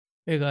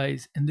Hey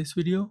guys, in this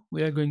video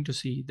we are going to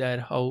see that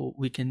how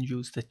we can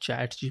use the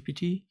chat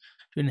GPT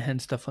to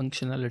enhance the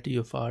functionality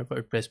of our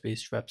WordPress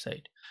based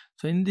website.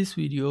 So in this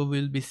video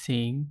we'll be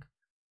seeing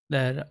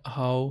that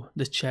how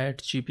the chat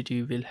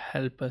GPT will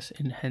help us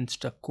enhance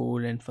the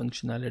code and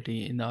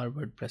functionality in our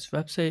WordPress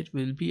website.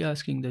 We'll be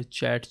asking the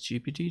chat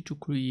GPT to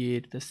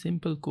create the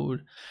simple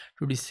code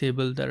to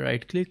disable the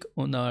right click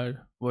on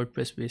our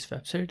WordPress based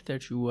website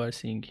that you are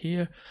seeing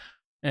here,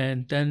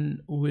 and then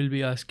we'll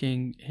be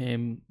asking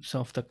him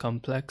some of the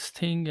complex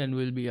thing, and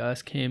we'll be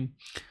asking him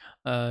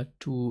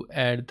to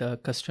add the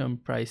custom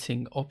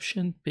pricing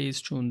option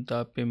based on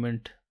the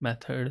payment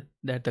method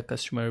that the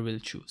customer will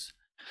choose.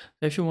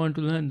 So if you want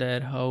to learn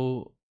that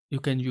how you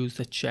can use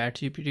the chat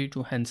GPT to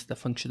enhance the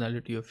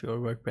functionality of your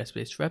WordPress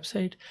based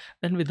website,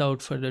 then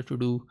without further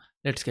ado,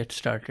 let's get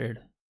started.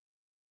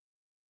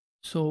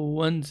 So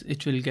once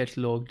it will get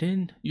logged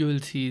in, you will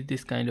see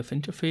this kind of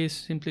interface.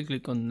 Simply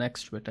click on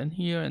next button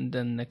here and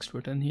then next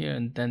button here,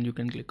 and then you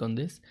can click on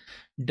this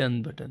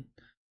done button.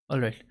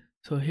 Alright,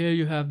 so here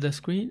you have the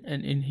screen,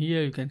 and in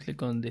here you can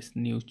click on this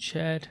new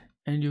chat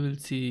and you will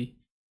see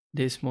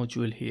this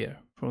module here.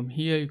 From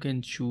here you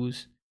can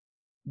choose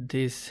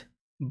this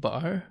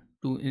bar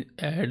to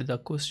add the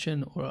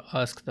question or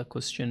ask the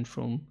question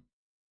from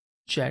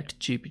chat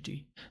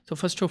GPT. So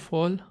first of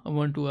all, I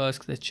want to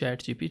ask the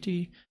chat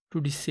GPT to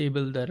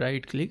disable the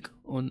right click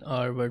on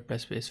our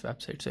WordPress based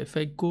website. So if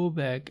I go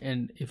back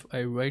and if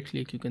I right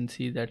click, you can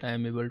see that I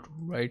am able to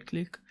right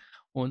click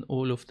on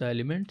all of the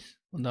elements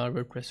on our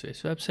WordPress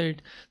based website.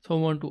 So I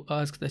want to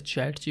ask the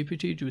chat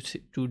GPT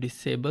to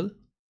disable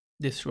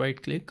this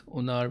right click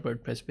on our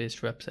WordPress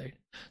based website.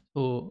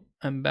 So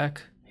I'm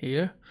back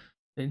here.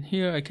 In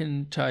here I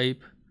can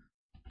type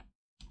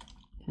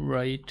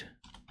write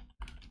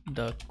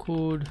the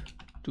code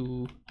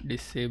to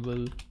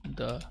disable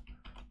the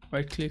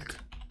right click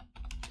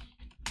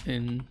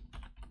in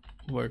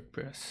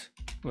WordPress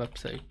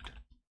website.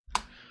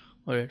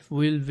 Alright,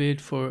 we'll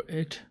wait for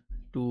it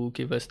to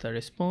give us the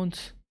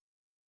response.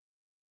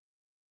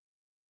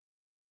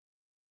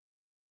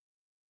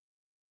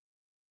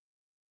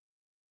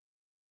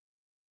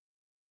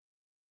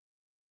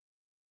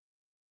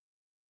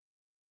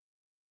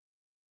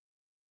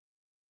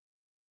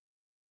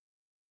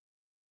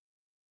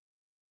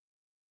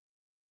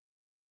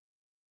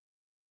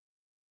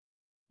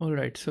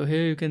 Alright, so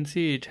here you can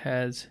see it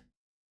has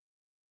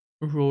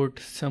wrote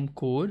some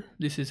code.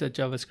 This is a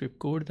JavaScript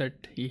code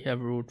that he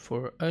have wrote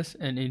for us,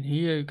 and in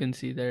here you can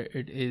see that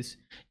it is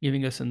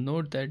giving us a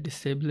note that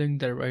disabling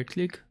the right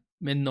click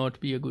may not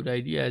be a good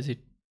idea as it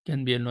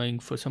can be annoying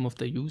for some of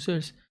the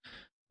users.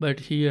 But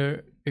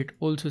here it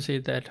also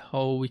says that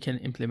how we can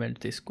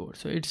implement this code.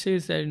 So it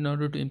says that in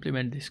order to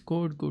implement this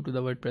code, go to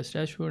the WordPress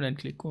dashboard and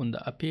click on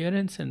the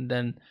appearance and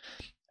then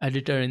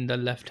editor in the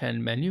left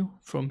hand menu.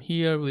 From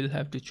here we'll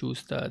have to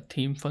choose the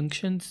theme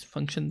functions,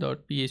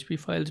 function.php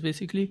files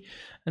basically,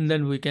 and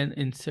then we can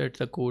insert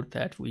the code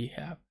that we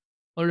have.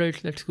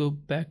 Alright, let's go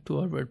back to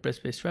our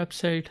WordPress based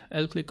website.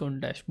 I'll click on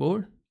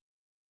dashboard,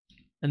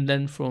 and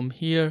then from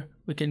here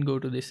we can go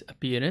to this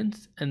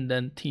appearance and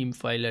then theme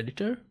file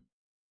editor,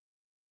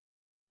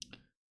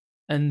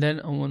 and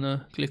then I want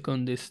to click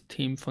on this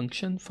theme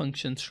function,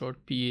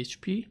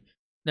 functions.php.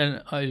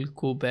 Then I'll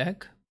go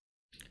back,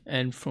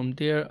 and from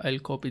there I'll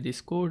copy this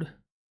code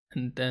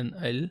and then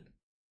I'll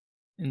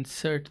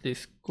insert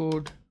this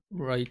code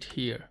right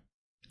here,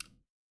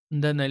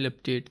 and then I'll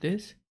update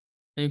this,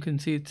 and you can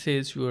see it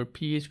says your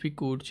PHP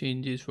code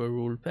changes were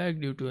rolled back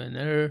due to an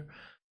error.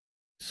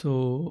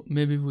 So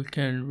maybe we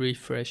can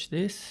refresh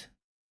this,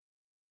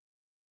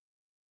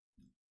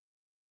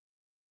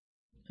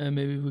 and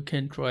maybe we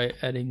can try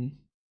adding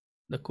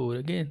the code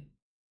again.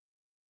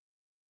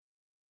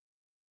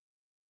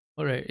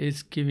 Alright,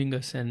 it's giving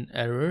us an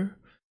error,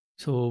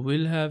 so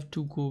we'll have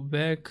to go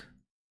back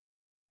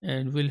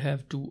and we'll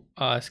have to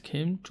ask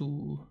him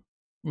to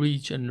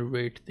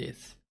regenerate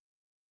this.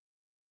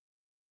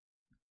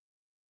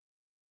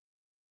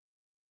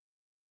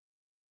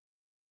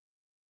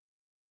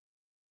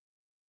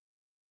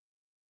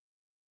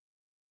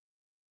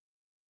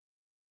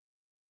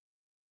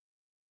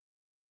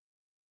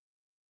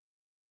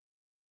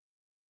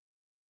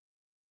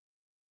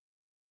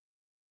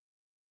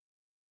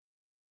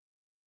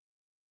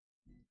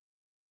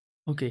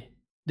 Okay,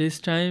 this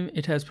time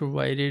it has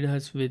provided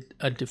us with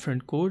a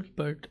different code,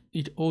 but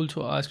it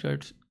also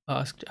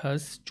asked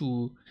us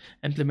to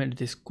implement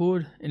this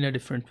code in a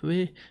different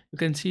way. You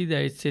can see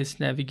that it says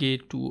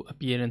navigate to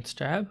appearance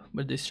tab,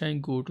 but this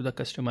time go to the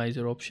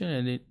customizer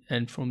option,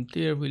 and from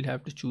there we'll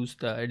have to choose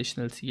the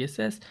additional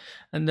CSS,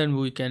 and then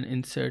we can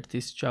insert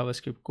this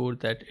JavaScript code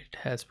that it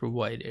has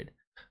provided.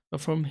 So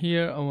from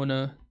here I want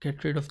to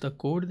get rid of the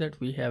code that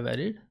we have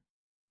added,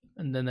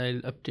 and then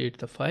I'll update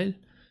the file.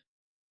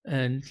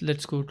 And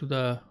let's go to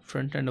the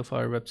front end of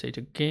our website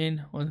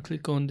again. I want to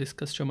click on this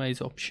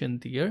customize option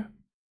there,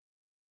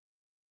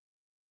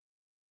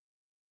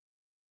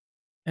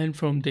 and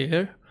from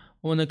there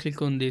I want to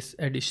click on this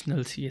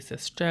additional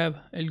CSS tab.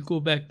 I'll go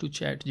back to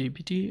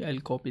ChatGPT, I'll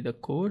copy the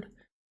code,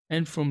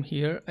 and from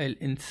here I'll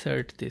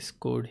insert this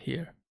code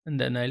here, and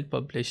then I'll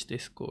publish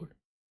this code.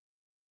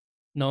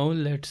 Now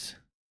let's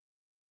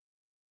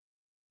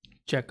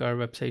check our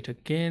website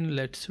again.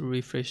 Let's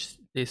refresh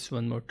this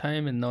one more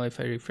time, and now if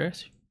I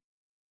refresh,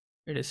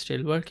 it is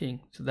still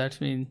working. So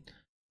that means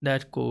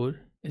that code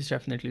is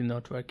definitely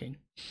not working.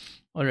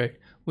 All right,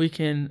 we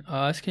can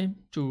ask him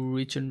to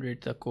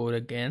regenerate the code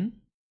again.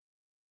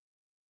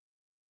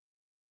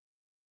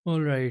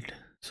 All right,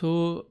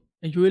 so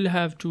you will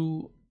have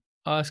to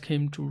ask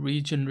him to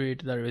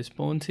regenerate the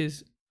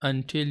responses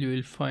until you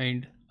will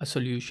find a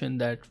solution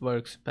that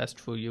works best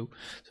for you.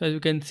 So as you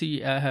can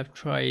see, I have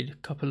tried a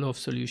couple of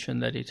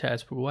solutions that it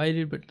has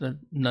provided, but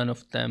none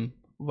of them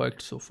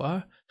worked so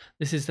far.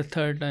 This is the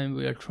third time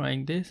we are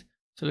trying this.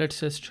 So let's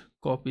just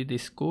copy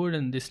this code,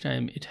 and this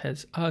time it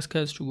has asked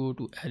us to go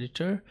to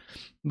editor,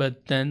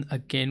 but then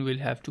again we'll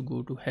have to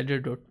go to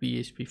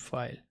header.php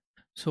file.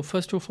 So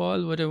first of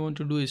all, what I want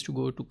to do is to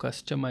go to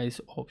customize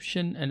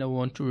option, and I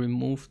want to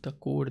remove the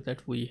code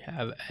that we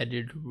have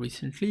added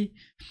recently.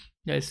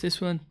 That's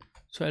this one.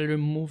 So I'll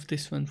remove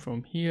this one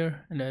from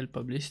here, and I'll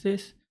publish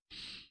this.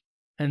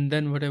 And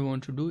then what I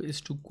want to do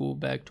is to go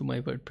back to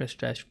my WordPress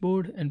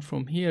dashboard, and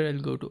from here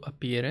I'll go to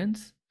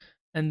appearance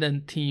and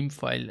then theme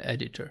file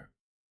editor.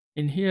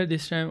 In here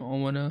this time I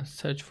want to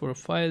search for a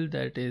file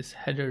that is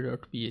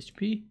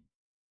header.php,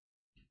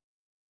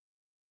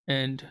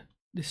 and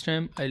this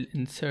time I'll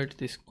insert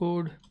this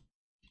code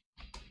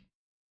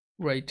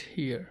right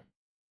here.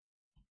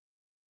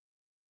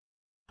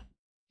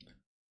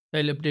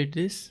 I'll update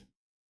this.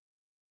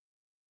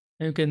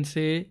 You can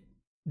say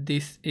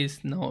this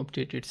is now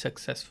updated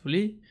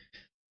successfully.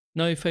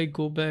 Now if I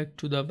go back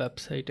to the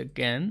website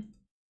again,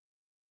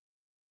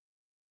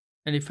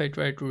 and if I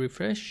try to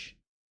refresh,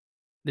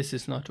 this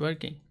is not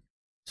working.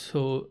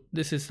 So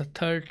this is the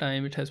third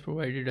time it has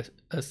provided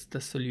us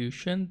the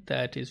solution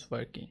that is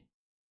working.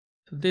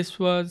 So this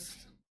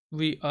was,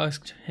 we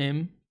asked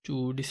him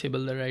to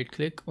disable the right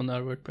click on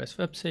our WordPress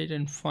website,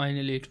 and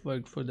finally it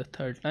worked for the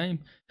third time.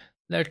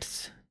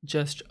 Let's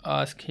just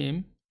ask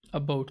him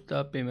about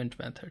the payment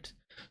methods.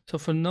 So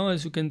for now,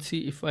 as you can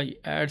see, if I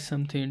add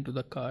something into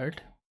the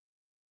cart,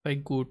 if I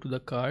go to the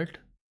cart,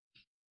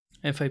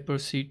 if I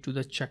proceed to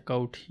the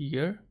checkout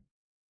here,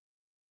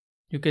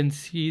 you can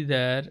see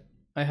that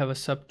I have a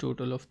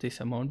subtotal of this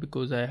amount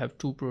because I have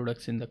two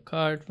products in the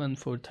cart, one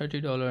for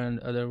 $30 and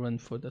other one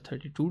for the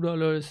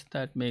 $32.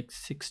 That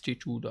makes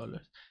 $62.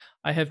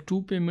 I have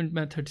two payment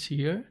methods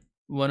here.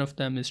 One of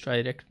them is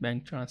direct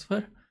bank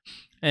transfer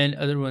and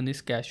other one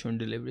is cash on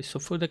delivery. So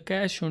for the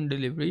cash on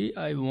delivery,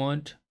 I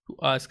want to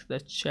ask the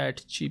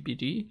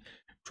ChatGPT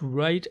to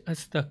write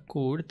us the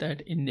code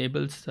that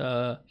enables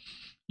the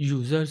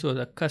users or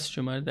the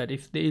customer that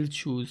if they'll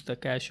choose the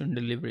cash on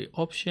delivery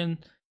option,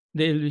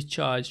 they'll be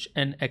charged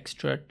an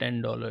extra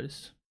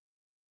 $10.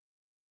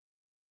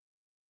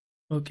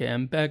 Okay,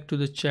 I'm back to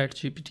the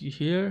ChatGPT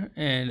here,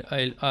 and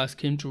I'll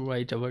ask him to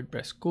write a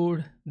WordPress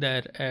code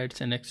that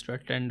adds an extra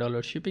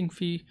 $10 shipping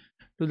fee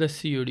to the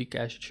COD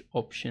cash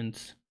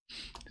options.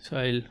 So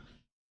I'll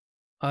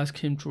ask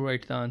him to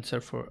write the answer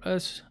for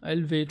us.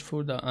 I'll wait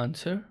for the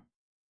answer.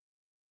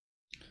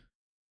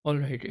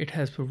 Alright, it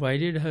has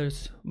provided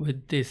us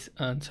with this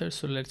answer,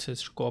 so let's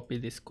just copy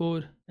this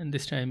code, and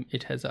this time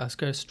it has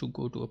asked us to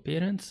go to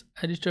appearance,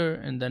 editor,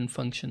 and then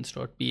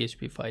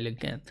functions.php file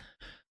again.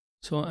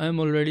 So I'm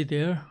already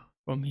there.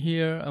 From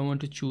here I want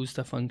to choose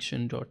the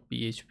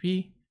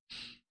function.php,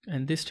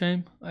 and this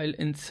time I'll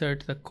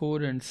insert the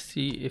code and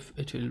see if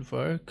it will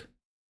work.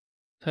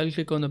 So I'll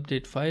click on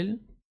update file,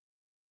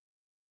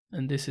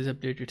 and this is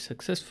updated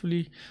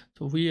successfully.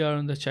 So we are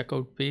on the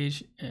checkout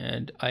page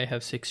and I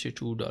have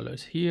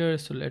 $62 here.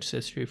 So let's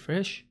just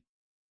refresh,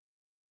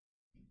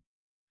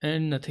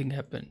 and nothing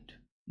happened.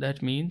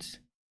 That means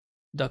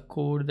the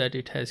code that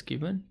it has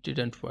given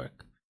didn't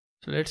work.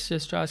 So let's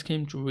just ask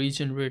him to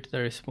regenerate the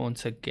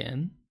response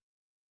again.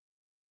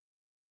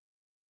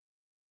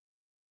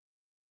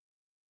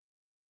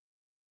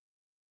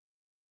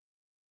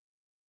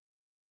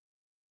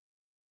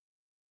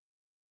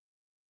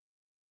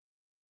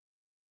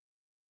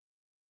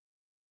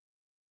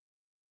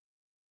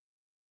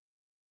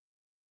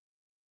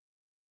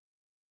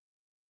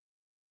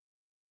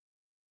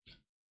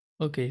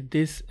 Okay,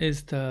 this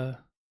is the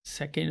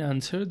second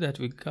answer that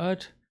we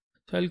got.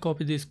 So I'll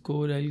copy this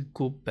code, I'll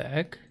go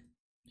back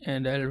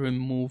and I'll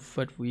remove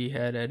what we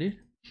had added,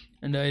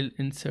 and I'll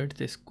insert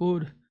this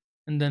code,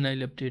 and then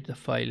I'll update the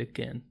file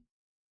again.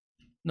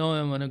 Now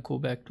I want to go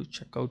back to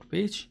checkout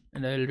page,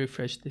 and I'll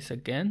refresh this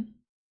again,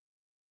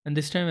 and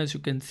this time as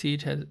you can see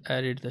it has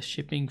added the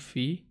shipping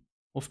fee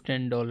of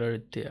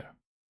 $10 there.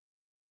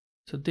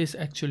 So this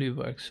actually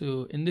works.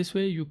 So in this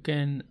way you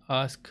can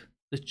ask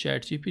the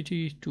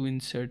ChatGPT to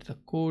insert the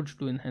code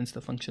to enhance the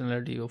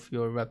functionality of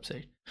your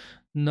website.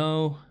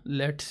 Now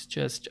let's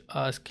just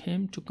ask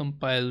him to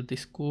compile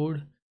this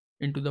code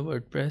into the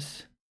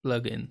WordPress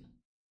plugin.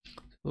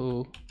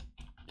 So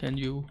can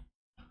you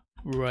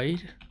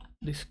write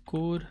this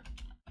code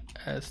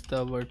as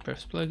the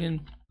WordPress plugin?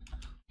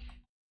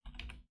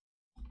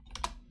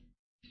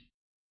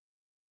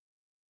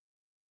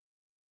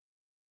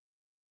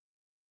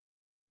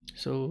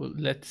 So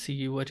let's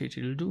see what it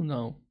will do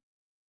now.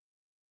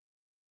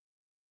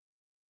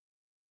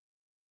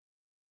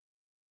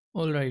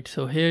 Alright,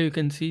 so here you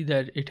can see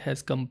that it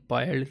has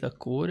compiled the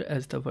code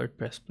as the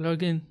WordPress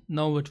plugin.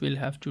 Now what we'll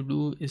have to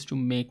do is to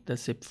make the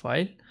zip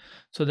file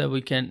so that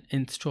we can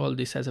install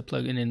this as a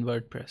plugin in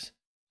WordPress.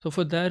 So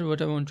for that,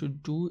 what I want to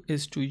do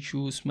is to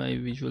use my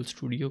Visual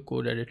Studio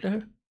code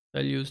editor.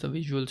 I'll use the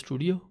Visual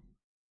Studio.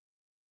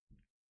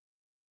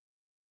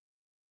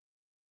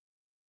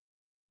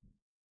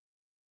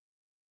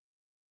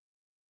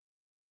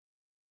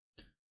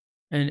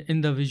 And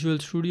in the Visual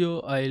Studio,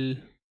 I'll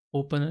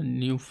open a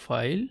new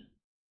file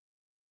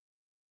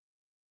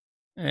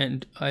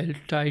and I'll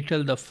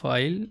title the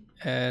file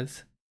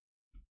as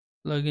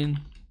plugin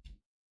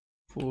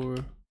for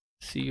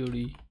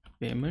COD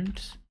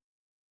payments.php,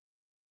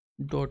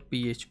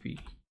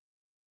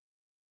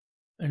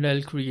 and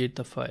I'll create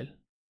the file.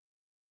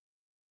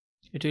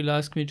 It will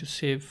ask me to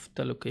save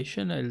the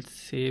location. I'll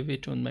save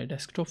it on my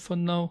desktop for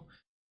now,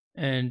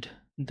 and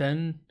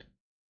then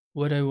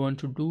what I want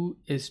to do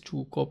is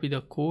to copy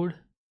the code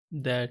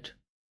that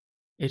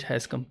it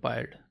has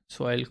compiled.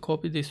 So I'll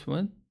copy this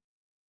one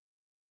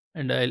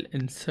and I'll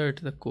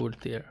insert the code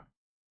there,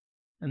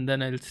 and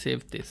then I'll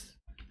save this.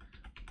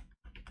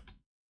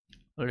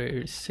 Alright,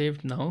 it's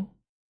saved now.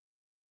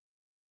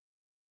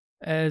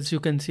 As you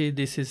can see,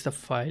 this is the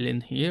file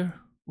in here.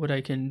 What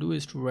I can do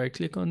is to right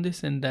click on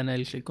this and then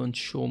I'll click on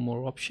show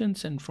more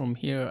options, and from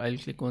here I'll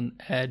click on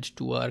add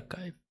to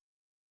archive.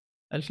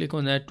 I'll click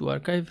on add to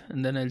archive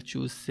and then I'll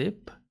choose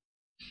zip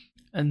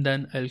and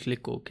then I'll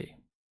click OK.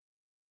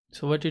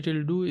 So what it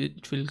will do,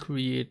 it will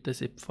create the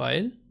zip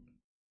file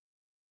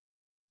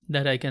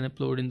that I can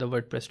upload in the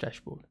WordPress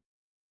dashboard.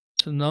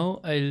 So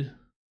now I'll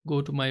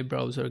go to my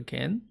browser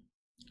again.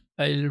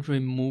 I'll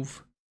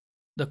remove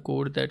the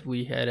code that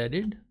we had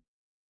added.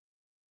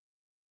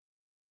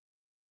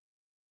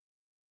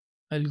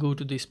 I'll go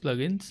to these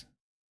plugins,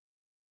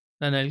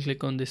 then I'll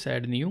click on this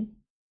add new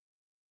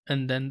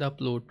and then the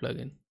upload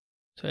plugin.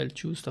 So I'll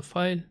choose the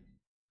file.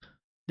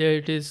 There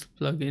it is,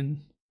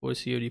 plugin for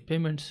COD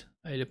payments.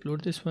 I'll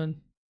upload this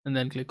one and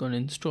then click on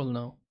install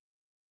now.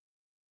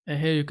 And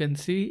here you can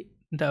see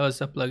that was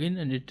the plugin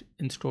and it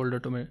installed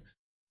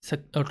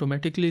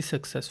automatically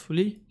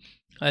successfully.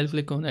 I'll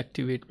click on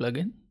activate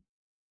plugin.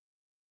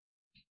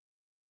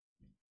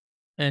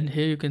 And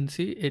here you can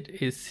see it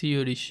is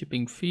COD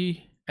shipping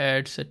fee,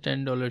 adds a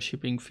 $10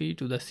 shipping fee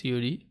to the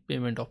COD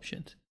payment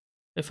options.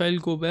 If I'll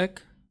go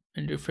back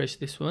and refresh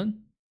this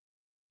one,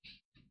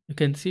 you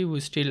can see we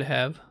still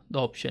have the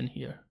option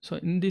here. So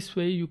in this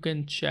way you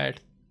can use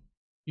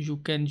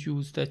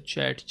the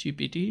chat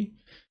GPT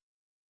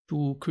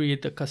to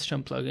create the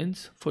custom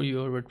plugins for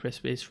your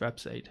WordPress based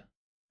website.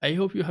 I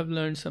hope you have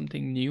learned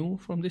something new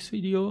from this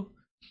video,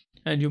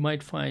 and you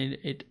might find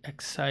it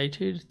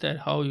excited that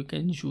how you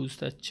can use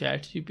the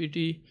chat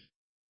GPT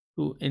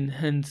to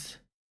enhance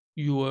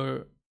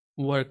your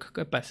work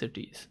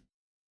capacities.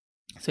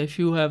 So if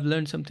you have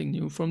learned something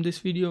new from this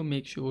video,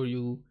 make sure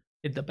you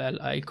hit the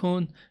bell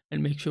icon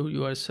and make sure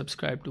you are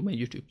subscribed to my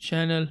YouTube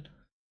channel.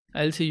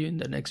 I'll see you in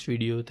the next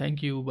video.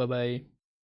 Thank you. Bye bye.